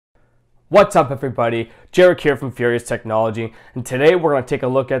What's up everybody, Jarek here from Furious Technology, and today we're going to take a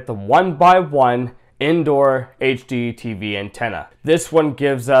look at the 1x1 indoor HD TV antenna. This one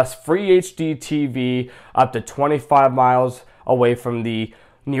gives us free HD TV up to 25 miles away from the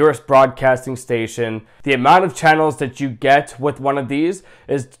nearest broadcasting station. The amount of channels that you get with one of these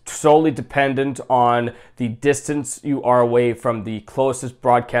is solely dependent on the distance you are away from the closest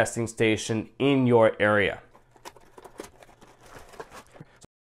broadcasting station in your area.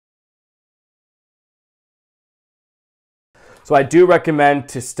 So I do recommend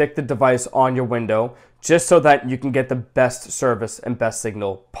to stick the device on your window just so that you can get the best service and best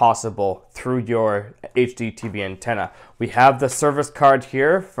signal possible through your HD TV antenna. We have the service card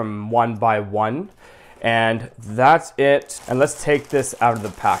here from 1x1 and that's it. And let's take this out of the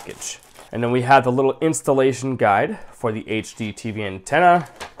package. And then we have the little installation guide for the HD TV antenna.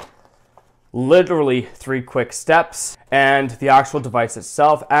 Literally 3 quick steps, and the actual device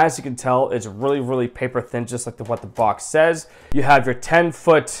itself, as you can tell, is really paper thin, just like what the box says. You have your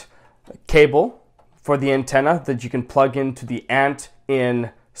 10-foot cable for the antenna that you can plug into the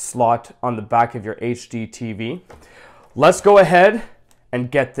ANT-in slot on the back of your HD TV. Let's go ahead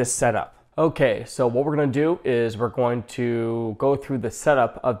and get this set up. Okay, so what we're going to do is we're going to go through the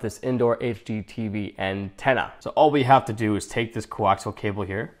setup of this indoor HD TV antenna. So all we have to do is take this coaxial cable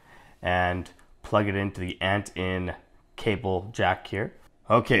here and plug it into the ANT-in cable jack here.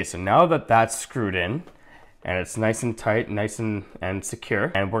 Okay, so now that that's screwed in and it's nice and tight, nice and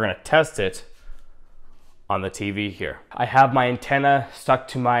secure, and we're gonna test it on the TV here. I have my antenna stuck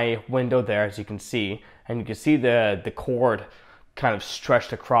to my window there, as you can see, and you can see the cord kind of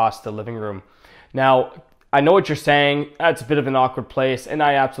stretched across the living room. Now, I know what you're saying, that's a bit of an awkward place, and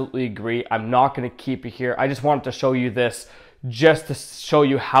I absolutely agree. I'm not gonna keep it here. I just wanted to show you this just to show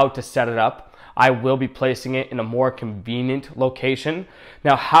you how to set it up. I will be placing it in a more convenient location.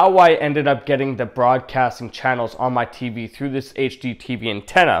 Now, how I ended up getting the broadcasting channels on my TV through this HD TV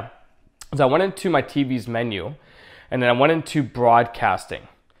antenna is I went into my TV's menu and then I went into broadcasting.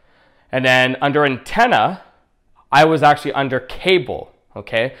 And then under antenna, I was actually under cable,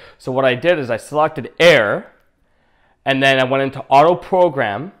 okay? So what I did is I selected air and then I went into auto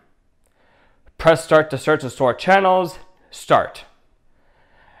program, press start to search and store channels, start.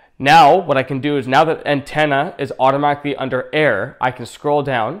 Now what I can do is, now that antenna is automatically under air, I can scroll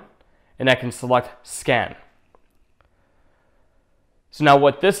down and I can select scan. So now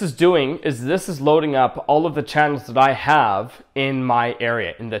what this is doing is this is loading up all of the channels that I have in my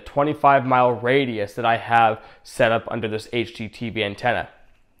area, in the 25-mile radius that I have set up under this HD TV antenna.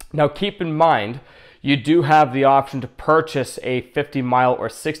 Now keep in mind, you do have the option to purchase a 50-mile or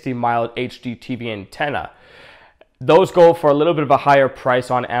 60-mile HD TV antenna. Those go for a little bit of a higher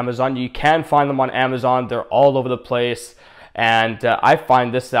price on Amazon. You can find them on Amazon. They're all over the place. And I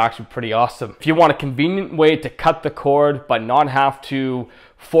find this actually pretty awesome. If you want a convenient way to cut the cord but not have to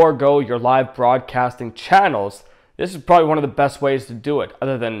forego your live broadcasting channels, this is probably one of the best ways to do it,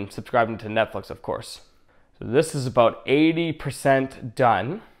 other than subscribing to Netflix, of course. So this is about 80%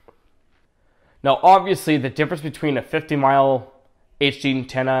 done. Now, obviously, the difference between a 50-mile HD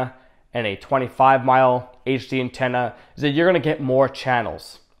antenna and a 25-mile HD antenna is that you're going to get more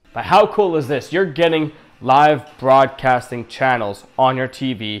channels. But how cool is this? You're getting live broadcasting channels on your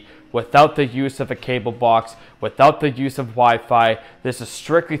TV without the use of a cable box, without the use of Wi-Fi. This is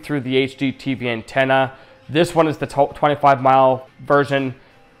strictly through the HD TV antenna. This one is the 25-mile version.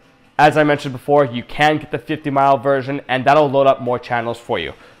 As I mentioned before, you can get the 50-mile version, and that'll load up more channels for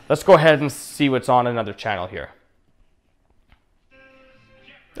you. Let's go ahead and see what's on another channel here.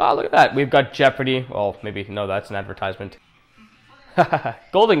 Oh, look at that. We've got Jeopardy. Well, maybe, no, that's an advertisement.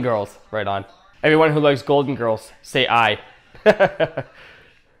 Golden Girls. Right on. Everyone who likes Golden Girls, say aye.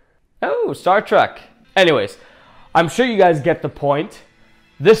 Oh, Star Trek. Anyways, I'm sure you guys get the point.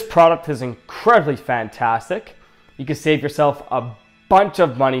 This product is incredibly fantastic. You can save yourself a bunch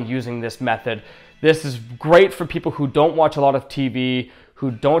of money using this method. This is great for people who don't watch a lot of TV,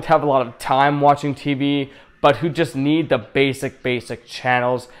 who don't have a lot of time watching TV, but who just need the basic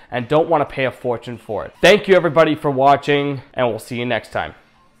channels and don't want to pay a fortune for it. Thank you everybody for watching, and we'll see you next time.